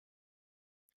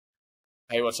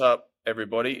Hey, what's up,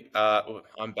 everybody?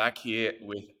 I'm back here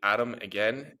with Adam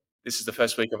again. This is the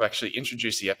first week I've actually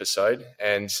introduced the episode,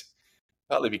 and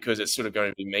partly because it's sort of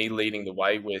going to be me leading the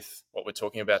way with what we're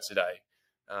talking about today.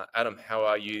 Adam, how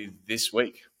are you this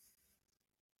week?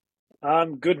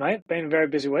 I'm good, mate. Been a very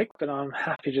busy week, but I'm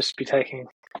happy to just be taking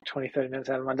 20, 30 minutes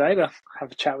out of my day to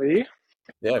have a chat with you.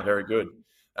 Yeah, very good.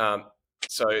 Um,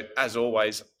 so, as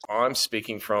always, I'm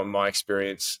speaking from my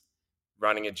experience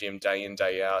running a gym day in,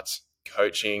 day out,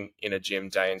 coaching in a gym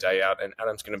day in, day out, and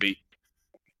Adam's going to be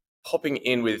hopping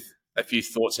in with a few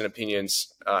thoughts and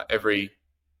opinions every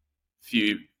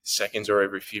few seconds or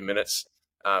every few minutes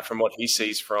from what he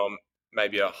sees from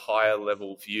maybe a higher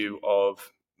level view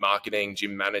of marketing,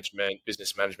 gym management,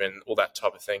 business management, and all that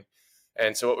type of thing.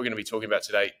 And so, what we're going to be talking about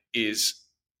today is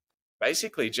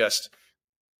basically just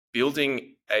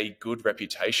building a good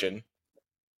reputation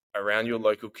around your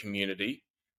local community,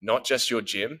 not just your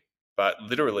gym, but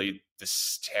literally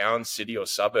this town, city, or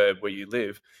suburb where you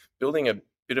live, building a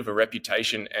bit of a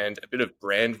reputation and a bit of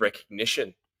brand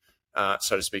recognition,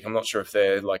 so to speak. I'm not sure if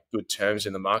they're like good terms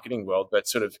in the marketing world, but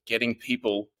sort of getting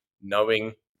people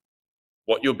knowing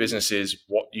what your business is,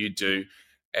 what you do,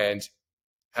 and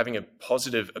having a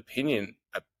positive opinion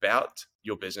about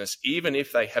your business, even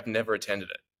if they have never attended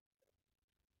it.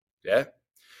 Yeah?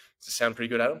 Does it sound pretty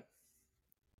good, Adam?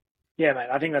 Yeah, mate,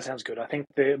 I think that sounds good. I think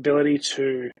the ability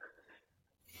to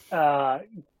uh,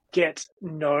 get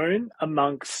known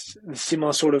amongst the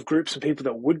similar sort of groups of people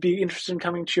that would be interested in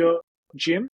coming to your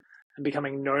gym and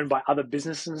becoming known by other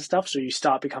businesses and stuff. So you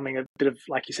start becoming a bit of,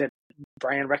 like you said,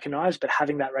 brand recognized, but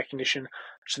having that recognition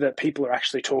so that people are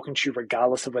actually talking to you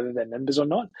regardless of whether they're members or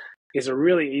not is a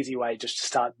really easy way just to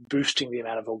start boosting the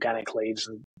amount of organic leads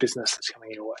and business that's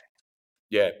coming your way.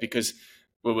 Yeah, because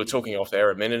we were talking off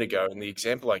air a minute ago, and the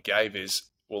example I gave is,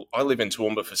 well, I live in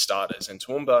Toowoomba for starters, and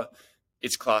Toowoomba,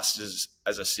 it's classed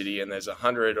as a city, and there's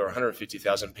 100 or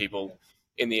 150,000 people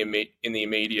in the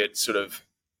immediate sort of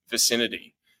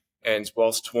vicinity. And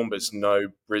whilst Toowoomba's no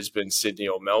Brisbane, Sydney,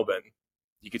 or Melbourne,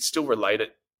 you could still relate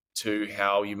it to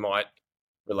how you might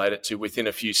relate it to within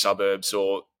a few suburbs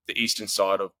or the eastern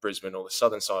side of Brisbane or the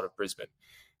southern side of Brisbane.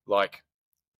 Like,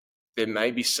 there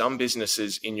may be some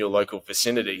businesses in your local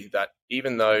vicinity that,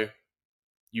 even though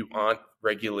you aren't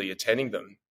regularly attending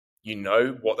them, you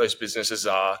know what those businesses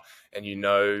are, and you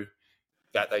know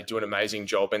that they do an amazing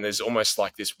job, and there's almost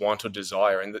like this want or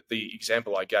desire. And the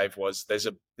example I gave was there's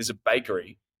a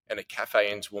bakery and a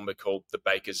cafe in Toowoomba called the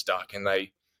Baker's Duck, and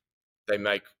they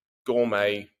make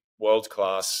gourmet, world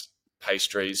class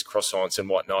pastries, croissants, and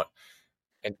whatnot.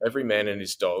 And every man and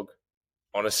his dog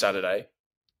on a Saturday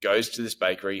goes to this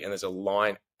bakery, and there's a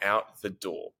line out the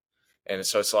door. And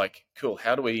so it's like, cool,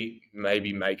 how do we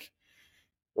maybe make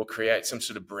or create some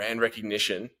sort of brand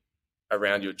recognition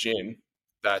around your gym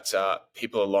that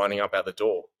people are lining up out the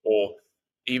door, or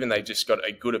even they just got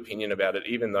a good opinion about it,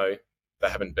 even though they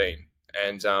haven't been.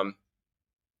 And I'm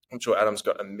sure Adam's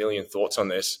got a million thoughts on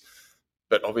this,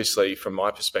 but obviously from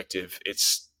my perspective,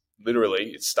 it's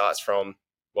literally, it starts from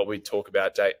what we talk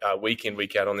about week in,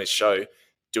 week out on this show,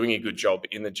 doing a good job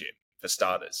in the gym for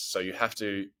starters. So you have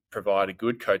to provide a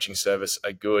good coaching service,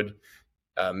 a good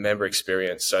member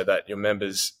experience, so that your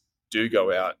members do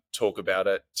go out, talk about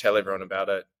it, tell everyone about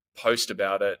it, post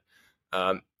about it,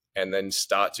 and then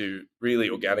start to really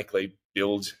organically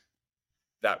build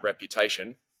that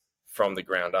reputation from the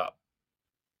ground up.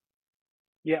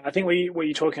 Yeah, I think what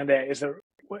you're talking about there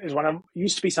is one of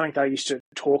used to be something that I used to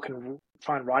talk and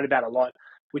try and write about a lot,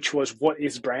 which was what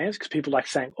is brand? Because people like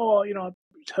saying, "Oh,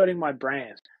 it's hurting my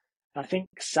brand." And I think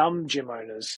some gym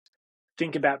owners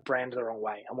think about brand the wrong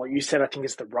way. And what you said, I think,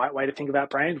 is the right way to think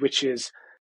about brand, which is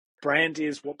brand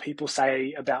is what people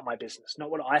say about my business,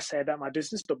 not what I say about my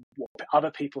business, but what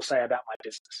other people say about my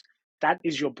business. That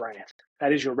is your brand.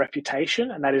 That is your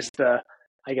reputation, and that is the,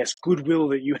 I guess, goodwill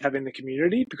that you have in the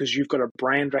community because you've got a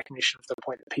brand recognition to the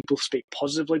point that people speak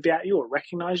positively about you or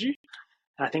recognize you.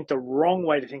 And I think the wrong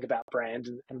way to think about brand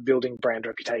and building brand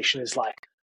reputation is like,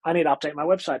 I need to update my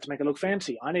website to make it look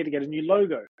fancy. I need to get a new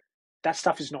logo. That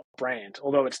stuff is not brand,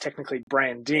 although it's technically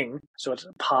branding. So it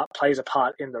plays a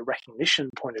part in the recognition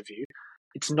point of view.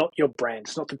 It's not your brand.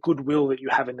 It's not the goodwill that you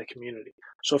have in the community.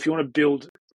 So if you want to build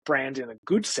brand in a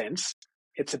good sense,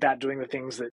 it's about doing the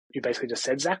things that you basically just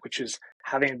said, Zach, which is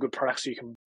having a good product so you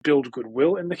can build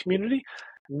goodwill in the community,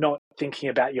 not thinking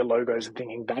about your logos and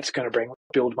thinking that's going to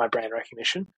build my brand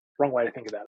recognition. Wrong way to think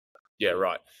about it. Yeah,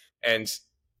 right. And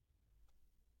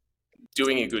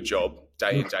doing a good job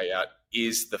day in, day out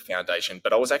is the foundation.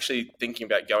 But I was actually thinking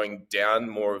about going down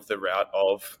more of the route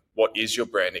of what is your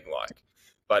branding like.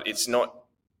 But it's not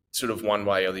sort of one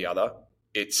way or the other.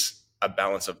 It's a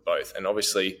balance of both. And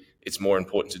obviously, it's more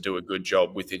important to do a good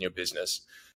job within your business.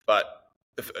 But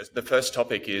the first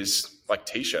topic is like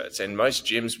t-shirts, and most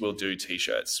gyms will do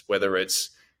t-shirts, whether it's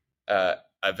a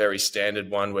very standard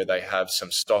one where they have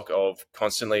some stock of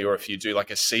constantly, or if you do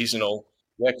like a seasonal,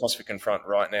 wear CrossFit Confront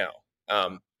right now,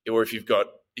 or if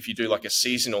you do like a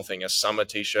seasonal thing, a summer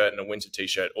t-shirt and a winter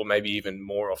t-shirt, or maybe even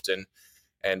more often,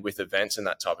 and with events and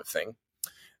that type of thing,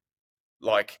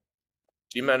 like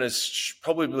gym owners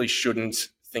probably shouldn't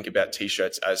think about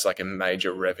t-shirts as like a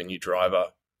major revenue driver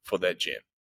for their gym,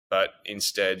 but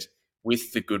instead,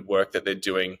 with the good work that they're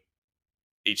doing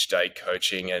each day,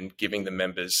 coaching and giving the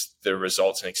members the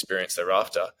results and experience they're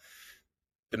after,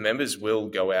 the members will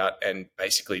go out and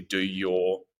basically do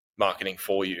your marketing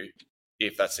for you.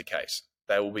 If that's the case,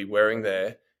 they will be wearing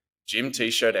their gym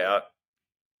t-shirt out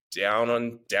down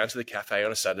to the cafe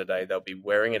on a Saturday. They'll be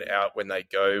wearing it out when they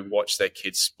go watch their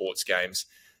kids' sports games,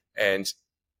 and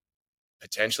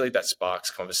potentially that sparks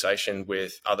conversation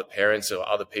with other parents or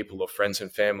other people or friends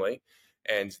and family.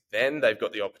 And then they've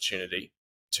got the opportunity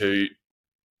to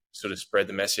sort of spread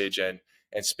the message and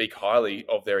speak highly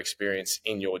of their experience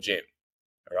in your gym.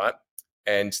 All right.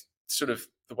 And sort of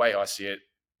the way I see it,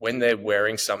 when they're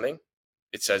wearing something,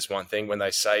 it says one thing. When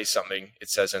they say something, it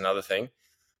says another thing.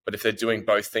 But if they're doing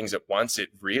both things at once, it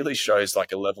really shows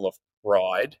like a level of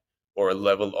pride or a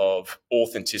level of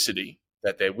authenticity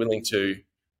that they're willing to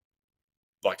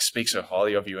like speak so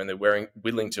highly of you, and they're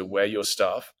willing to wear your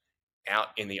stuff out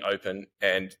in the open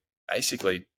and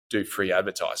basically do free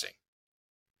advertising.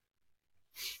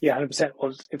 Yeah, 100%.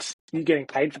 Well, it's you getting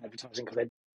paid for advertising because they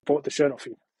bought the shirt off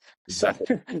you.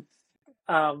 Exactly.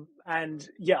 So, and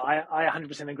yeah, I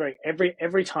 100% agree.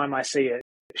 Every time I see a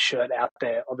shirt out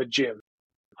there of a gym,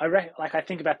 I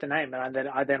think about the name, and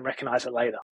I then recognize it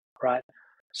later, right?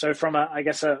 So from a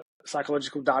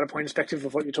psychological data point perspective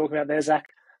of what you're talking about there, Zach,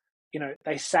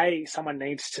 they say someone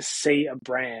needs to see a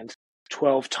brand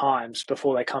 12 times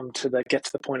before they get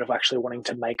to the point of actually wanting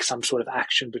to make some sort of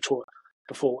action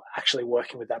before actually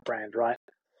working with that brand, right?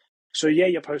 So yeah,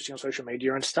 you're posting on social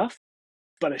media and stuff,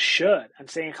 but a shirt and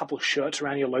seeing a couple of shirts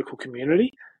around your local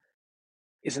community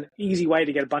is an easy way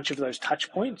to get a bunch of those touch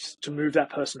points to move that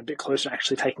person a bit closer to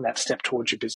actually taking that step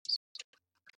towards your business.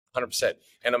 100%.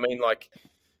 And I mean, like,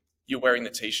 you're wearing the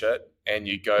t-shirt and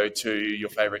you go to your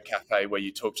favorite cafe where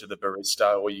you talk to the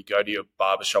barista, or you go to your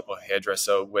barbershop or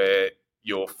hairdresser where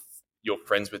you're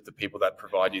friends with the people that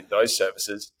provide you those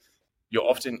services. You're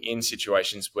often in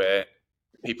situations where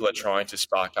people are trying to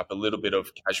spark up a little bit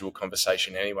of casual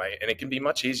conversation anyway. And it can be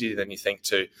much easier than you think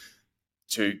to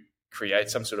create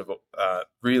some sort of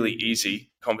really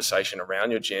easy conversation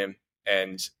around your gym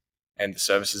and the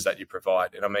services that you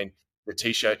provide. And I mean, the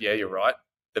t-shirt, yeah, you're right.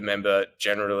 The member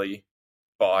generally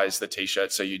buys the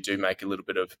t-shirt, so you do make a little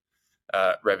bit of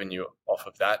revenue off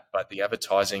of that. But the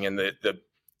advertising and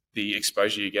the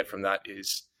exposure you get from that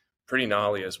is pretty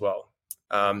gnarly as well.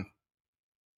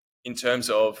 In terms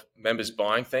of members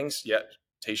buying things, yeah,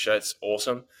 t-shirts,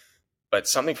 awesome. But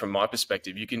something from my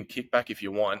perspective, you can kick back if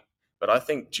you want, but I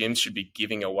think gyms should be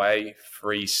giving away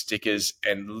free stickers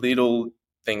and little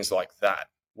things like that.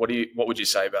 What would you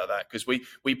say about that? Because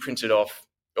we printed off,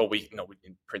 or we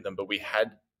didn't print them, but we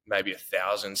had maybe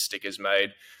 1,000 stickers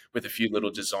made with a few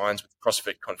little designs with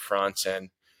CrossFit Confront and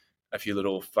a few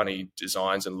little funny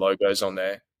designs and logos on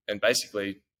there. And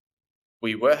basically,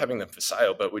 we were having them for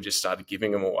sale, but we just started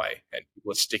giving them away, and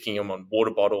people are sticking them on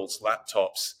water bottles,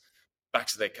 laptops,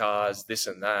 backs of their cars, this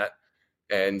and that.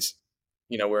 And,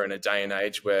 we're in a day and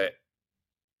age where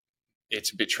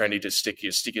it's a bit trendy to stick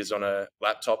your stickers on a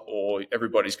laptop, or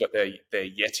everybody's got their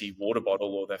Yeti water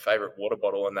bottle or their favorite water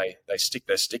bottle, and they stick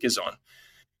their stickers on.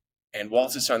 And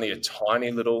whilst it's only a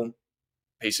tiny little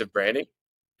piece of branding,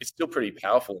 it's still pretty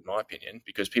powerful in my opinion,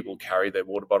 because people carry their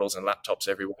water bottles and laptops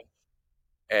everywhere.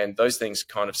 And those things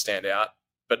kind of stand out,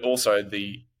 but also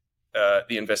the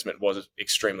investment was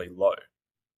extremely low,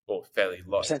 or fairly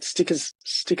low. Stickers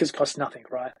cost nothing,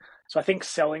 right? So I think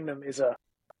selling them is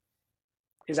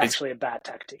actually a bad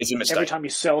tactic. It's a mistake. Every time you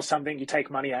sell something, you take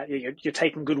money out. You're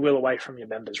taking goodwill away from your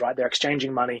members, right? They're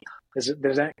exchanging money.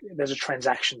 There's a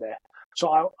transaction there.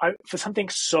 So I for something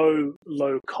so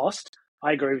low cost,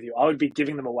 I agree with you. I would be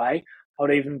giving them away. I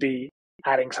would even be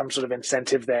adding some sort of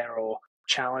incentive there or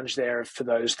challenge there for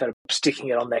those that are sticking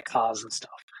it on their cars and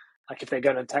stuff. Like if they're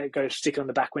going to go stick it on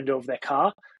the back window of their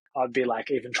car, I'd be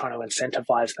like even trying to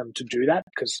incentivize them to do that,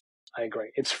 because I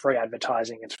agree. It's free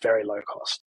advertising. It's very low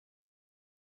cost.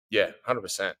 Yeah,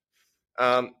 100%.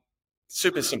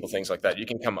 Super simple things like that. You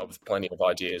can come up with plenty of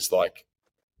ideas like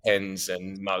pens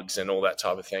and mugs and all that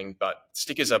type of thing. But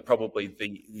stickers are probably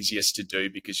the easiest to do,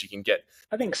 because you can get...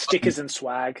 I think stickers and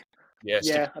swag. Yeah,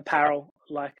 Yeah, apparel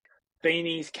like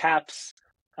beanies, caps,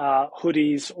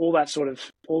 hoodies, all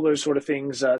those sort of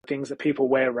things, things that people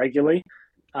wear regularly.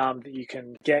 That you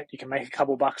can get, you can make a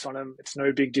couple bucks on them. It's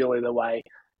no big deal either way.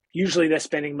 Usually they're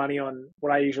spending money on,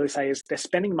 what I usually say is they're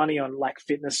spending money on like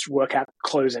fitness workout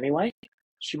clothes anyway.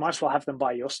 So you might as well have them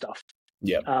buy your stuff.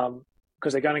 yeah,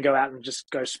 Because they're going to go out and just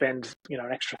go spend, an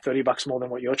extra $30 more than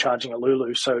what you're charging at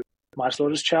Lulu. So might as well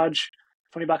just charge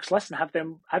 $20 less and have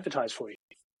them advertise for you.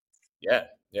 yeah,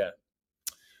 yeah.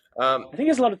 I think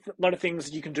there's a lot of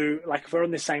things you can do. Like if we're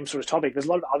on this same sort of topic, there's a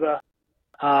lot of other,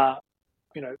 uh,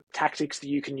 tactics that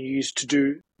you can use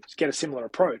to get a similar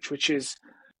approach, which is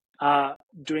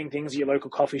doing things at your local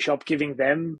coffee shop, giving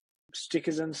them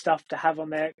stickers and stuff to have on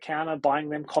their counter, buying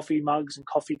them coffee mugs and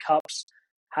coffee cups,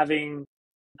 having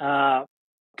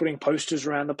putting posters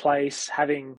around the place,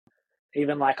 having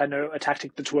even like, I know a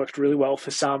tactic that's worked really well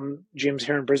for some gyms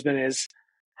here in Brisbane is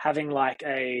having like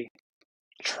a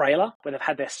trailer where they've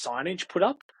had their signage put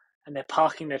up and they're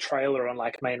parking their trailer on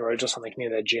like main roads or something near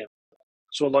their gym.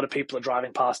 So a lot of people are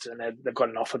driving past it and they've got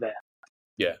an offer there.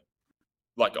 Yeah,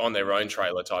 like on their own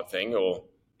trailer type thing, or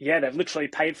Yeah, they've literally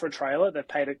paid for a trailer. They've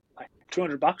paid like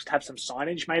 $200 to have some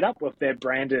signage made up with their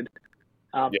branded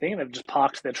thing. They've just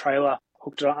parked their trailer,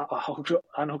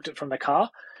 unhooked it from their car,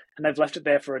 and they've left it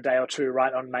there for a day or two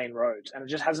right on main roads. And it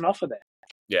just has an offer there.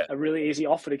 yeah, A really easy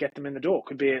offer to get them in the door.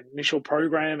 Could be an initial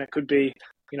program. It could be,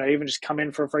 even just come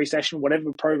in for a free session,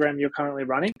 whatever program you're currently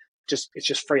running. It's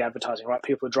just free advertising, right?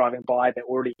 People are driving by, they're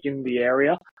already in the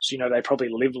area. So, they probably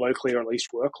live locally or at least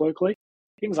work locally.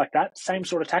 Things like that. Same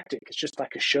sort of tactic. It's just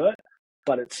like a shirt,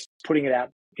 but it's putting it out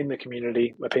in the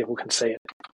community where people can see it.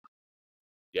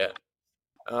 yeah.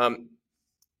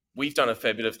 We've done a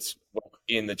fair bit of work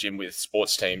in the gym with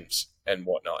sports teams and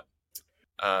whatnot.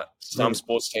 Some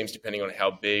sports teams, depending on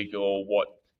how big or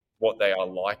what they are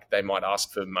like, they might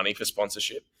ask for money for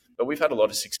sponsorship. But we've had a lot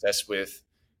of success with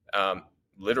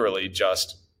literally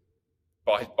just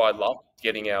by luck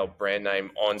getting our brand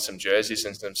name on some jerseys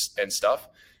and stuff.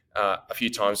 A few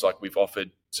times, like we've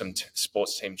offered some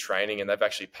sports team training, and they've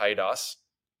actually paid us.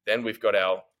 Then we've got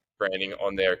our branding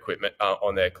on their equipment,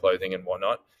 on their clothing and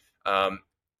whatnot,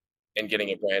 and getting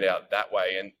a brand out that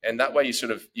way. And that way,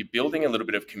 you're building a little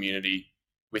bit of community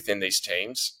within these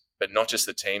teams, but not just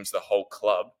the teams, the whole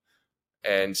club,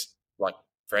 and like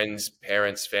friends,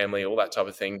 parents, family, all that type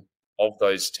of thing of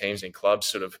those teams and clubs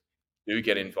sort of do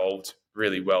get involved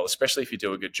really well, especially if you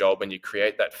do a good job and you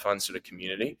create that fun sort of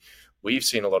community. We've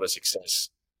seen a lot of success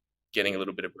getting a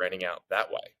little bit of branding out that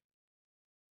way.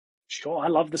 Sure, I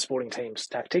love the sporting teams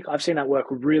tactic. I've seen that work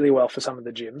really well for some of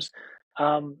the gyms.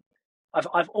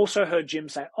 I've also heard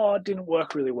gyms say, "Oh, it didn't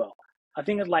work really well." I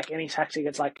think it's like any tactic.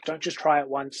 It's like, don't just try it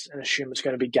once and assume it's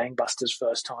going to be gangbusters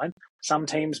first time. Some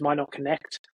teams might not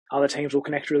connect. Other teams will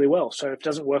connect really well. So if it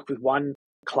doesn't work with one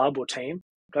club or team,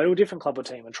 go to a different club or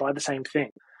team and try the same thing.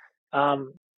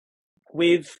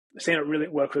 We've seen it really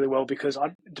work really well because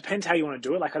it depends how you want to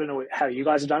do it. Like, I don't know how you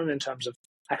guys have done it in terms of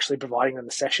actually providing them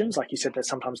the sessions. Like you said, that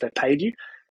sometimes they've paid you.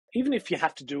 Even if you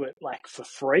have to do it like for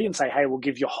free and say, hey, we'll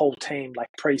give your whole team like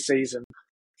pre-season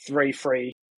 3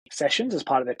 free sessions as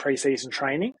part of their pre-season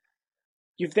training.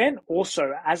 You've then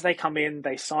also, as they come in,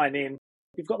 they sign in,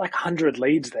 you've got like 100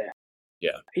 leads there.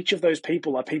 Yeah. Each of those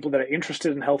people are people that are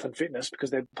interested in health and fitness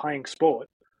because they're playing sport,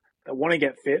 that want to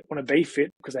get fit, want to be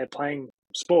fit because they're playing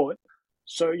sport.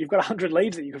 So you've got 100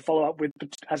 leads that you can follow up with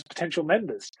as potential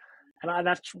members. And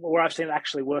that's where I've seen it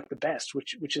actually work the best,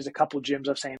 which is a couple of gyms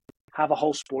I've seen have a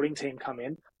whole sporting team come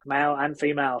in, male and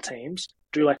female teams,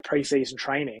 do like pre-season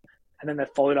training, and then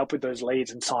they've followed up with those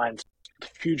leads and signed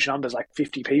huge numbers, like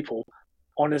 50 people,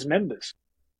 on as members.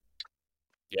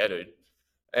 Yeah, dude.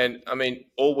 And I mean,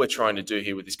 all we're trying to do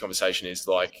here with this conversation is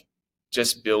like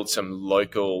just build some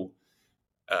local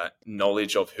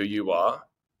knowledge of who you are,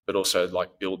 but also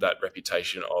like build that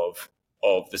reputation of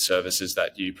the services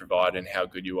that you provide and how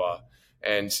good you are.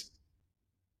 And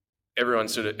everyone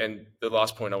and the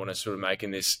last point I want to sort of make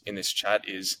in this chat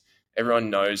is everyone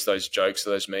knows those jokes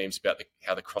or those memes about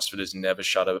how the CrossFitters never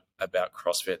shut up about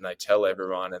CrossFit, and they tell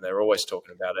everyone and they're always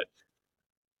talking about it.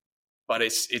 But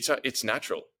it's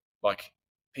natural. Like,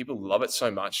 people love it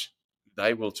so much,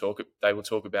 they will talk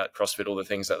about CrossFit, all the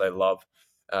things that they love,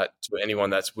 to anyone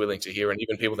that's willing to hear, and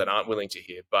even people that aren't willing to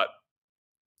hear. But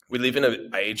we live in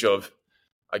an age of,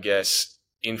 I guess,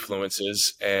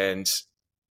 influencers and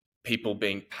people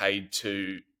being paid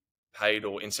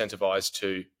or incentivized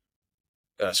to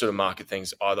sort of market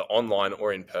things either online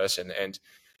or in person.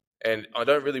 And I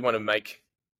don't really want to make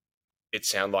it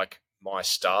sound like my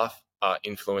staff are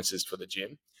influencers for the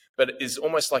gym, but it's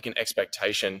almost like an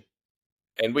expectation.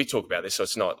 And we talk about this, so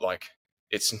it's not like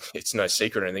it's no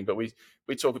secret or anything, but we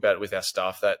talk about it with our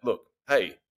staff that, look,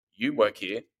 hey, you work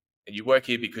here and you work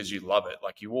here because you love it.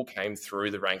 Like, you all came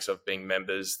through the ranks of being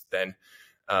members, then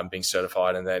being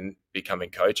certified, and then becoming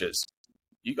coaches.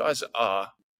 You guys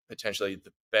are potentially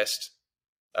the best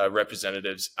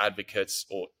representatives, advocates,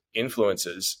 or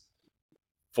influencers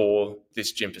for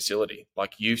this gym facility.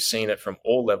 Like, you've seen it from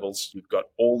all levels. You've got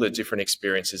all the different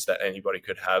experiences that anybody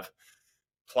could have.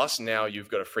 Plus now you've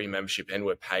got a free membership and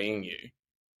we're paying you.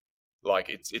 Like,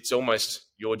 it's almost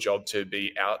your job to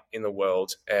be out in the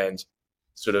world and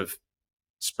sort of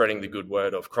spreading the good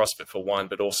word of CrossFit, for one,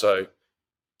 but also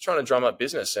trying to drum up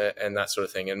business and that sort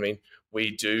of thing. I mean,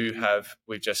 we've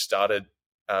just started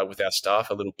with our staff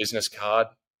a little business card,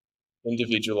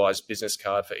 individualized business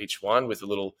card for each one, with a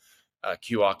little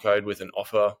QR code with an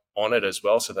offer on it as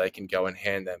well, so they can go and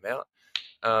hand them out.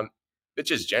 But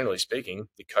just generally speaking,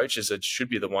 the coaches should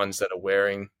be the ones that are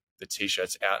wearing the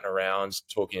t-shirts out and around,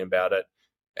 talking about it,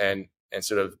 and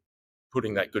sort of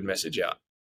putting that good message out.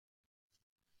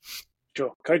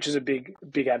 Sure. Coaches are big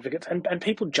advocates, and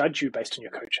people judge you based on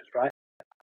your coaches, right?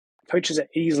 Coaches are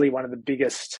easily one of the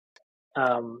biggest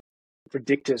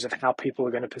predictors of how people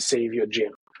are going to perceive your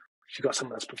gym. If you've got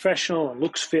someone that's professional and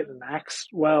looks fit and acts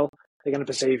well, they're going to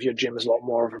perceive your gym as a lot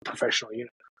more of a professional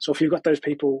unit. So if you've got those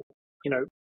people,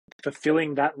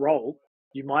 fulfilling that role,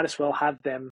 you might as well have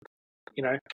them,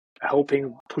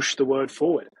 helping push the word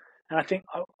forward. And I think,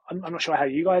 I'm not sure how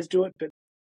you guys do it, but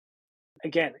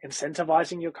again,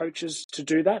 incentivizing your coaches to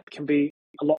do that can be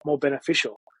a lot more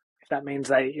beneficial. If that means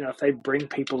if they bring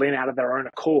people in out of their own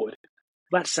accord,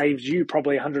 that saves you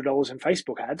probably $100 in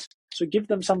Facebook ads. So give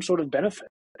them some sort of benefit.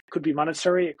 It could be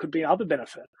monetary, it could be other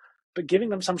benefit, but giving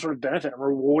them some sort of benefit and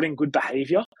rewarding good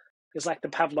behavior is like the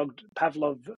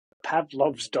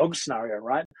Pavlov's dog scenario,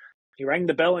 right? He rang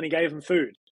the bell and he gave them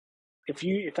food.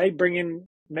 If they bring in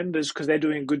members because they're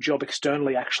doing a good job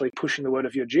externally, actually pushing the word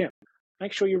of your gym,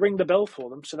 make sure you ring the bell for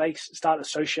them so they start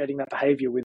associating that behavior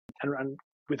with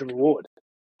a reward.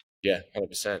 Yeah,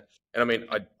 100%. And I mean,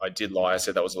 I did lie. I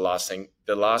said that was the last thing.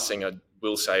 The last thing I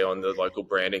will say on the local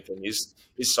branding thing is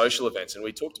social events. And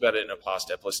we talked about it in a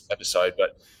past episode,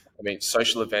 but I mean,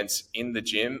 social events in the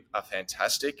gym are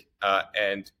fantastic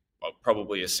and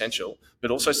probably essential,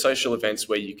 but also social events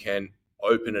where you can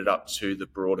open it up to the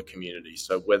broader community.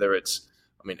 So whether it's,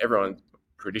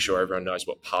 pretty sure everyone knows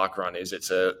what Park Run is.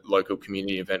 It's a local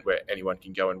community event where anyone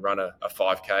can go and run a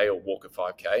 5K or walk a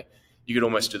 5K. You could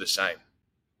almost do the same.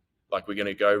 Like, we're going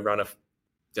to go run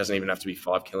doesn't even have to be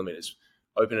 5 kilometers.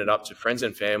 Open it up to friends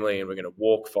and family, and we're going to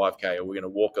walk 5K, or we're going to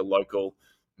walk a local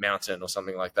mountain or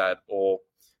something like that. Or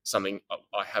something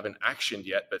I haven't actioned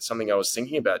yet, but something I was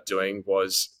thinking about doing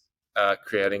was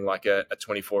creating like a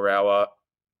 24-hour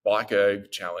biker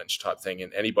challenge type thing.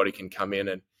 And anybody can come in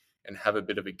and have a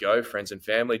bit of a go, friends and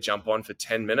family, jump on for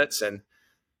 10 minutes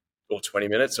or 20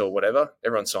 minutes or whatever.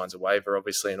 Everyone signs a waiver,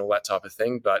 obviously, and all that type of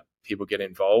thing, but people get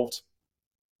involved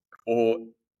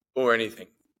or anything.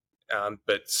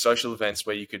 But social events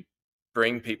where you could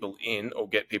bring people in or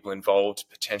get people involved,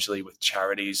 potentially with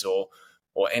charities or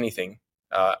anything,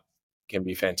 can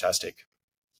be fantastic.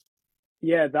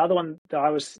 Yeah, the other one that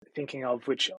I was thinking of,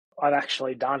 which I've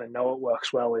actually done and know it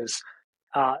works well, is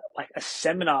like a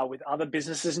seminar with other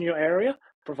businesses in your area,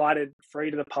 provided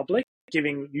free to the public,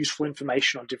 giving useful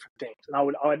information on different things.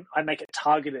 And I'd make it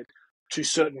targeted to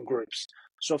certain groups.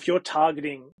 So if you're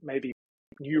targeting maybe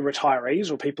new retirees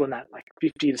or people in that like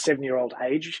 50 to 70-year-old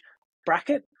age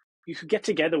bracket, you could get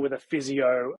together with a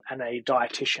physio and a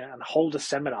dietitian and hold a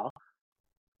seminar,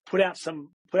 put out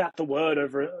the word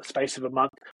over a space of a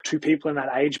month to people in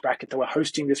that age bracket that we're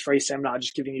hosting this free seminar,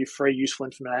 just giving you free useful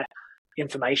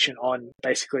information on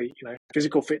basically,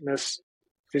 physical fitness,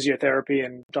 physiotherapy,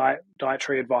 and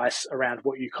dietary advice around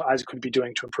what you guys could be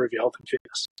doing to improve your health and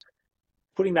fitness.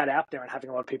 Putting that out there and having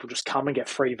a lot of people just come and get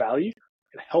free value,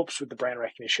 it helps with the brand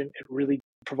recognition. It really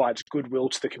provides goodwill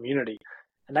to the community.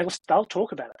 And they'll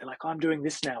talk about it. They're like, I'm doing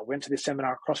this now. Went to this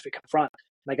seminar at CrossFit Confront.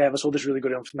 And they gave us all this really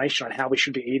good information on how we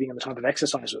should be eating and the type of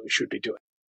exercise that we should be doing.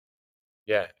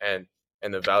 Yeah, and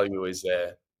the value is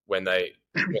there when they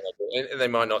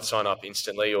might not sign up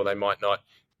instantly, or they might not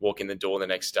walk in the door the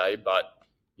next day, but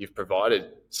you've provided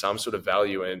some sort of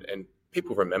value, and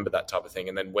people remember that type of thing.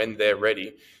 And then when they're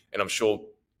ready, and I'm sure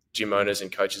gym owners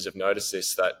and coaches have noticed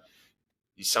this, that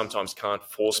you sometimes can't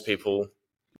force people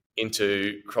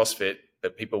into CrossFit,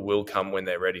 but people will come when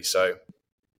they're ready. So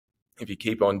if you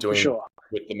keep on doing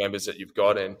with the members that you've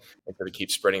got and sort of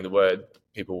keep spreading the word,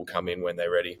 people will come in when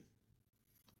they're ready.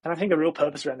 And I think the real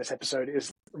purpose around this episode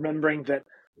is remembering that,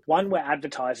 one, we're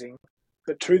advertising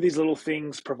But two of these little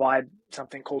things provide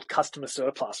something called customer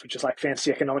surplus, which is like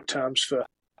fancy economic terms for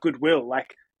goodwill,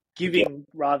 like giving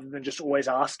rather than just always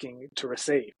asking to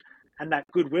receive. And that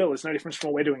goodwill is no different from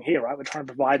what we're doing here, right? We're trying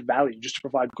to provide value, just to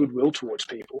provide goodwill towards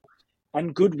people.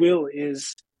 And goodwill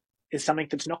is something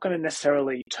that's not going to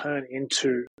necessarily turn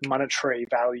into monetary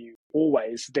value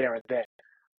always there and then.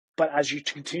 But as you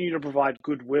continue to provide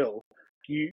goodwill,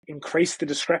 you increase the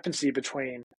discrepancy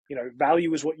between,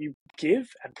 value is what you give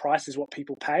and price is what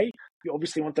people pay. You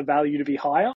obviously want the value to be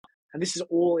higher. And this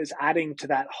is adding to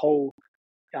that whole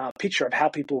picture of how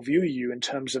people view you in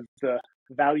terms of the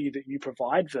value that you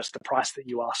provide versus the price that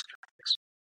you ask.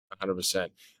 100%.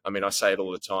 I mean, I say it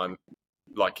all the time,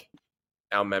 like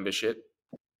our membership,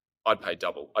 I'd pay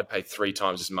double. I'd pay 3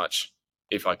 times as much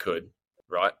if I could,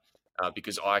 right?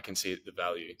 Because I can see the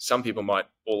value. Some people might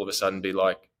all of a sudden be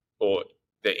like, or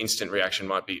their instant reaction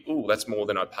might be, "Oh, that's more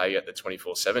than I pay at the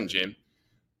 24/7 gym."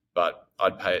 But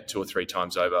I'd pay it 2 or 3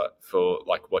 times over for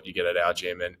like what you get at our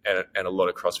gym and a lot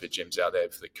of CrossFit gyms out there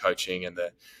for the coaching and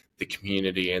the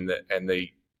community and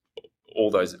all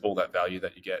that value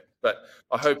that you get. But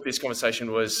I hope this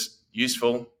conversation was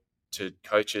useful to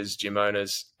coaches, gym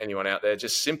owners, anyone out there.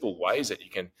 Just simple ways that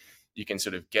you can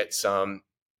sort of get some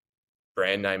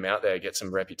brand name out there, get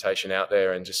some reputation out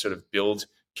there, and just sort of build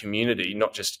community,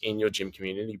 not just in your gym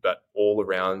community, but all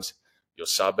around your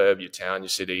suburb, your town, your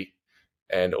city,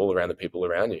 and all around the people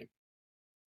around you.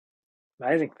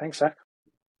 Amazing. Thanks, Zach.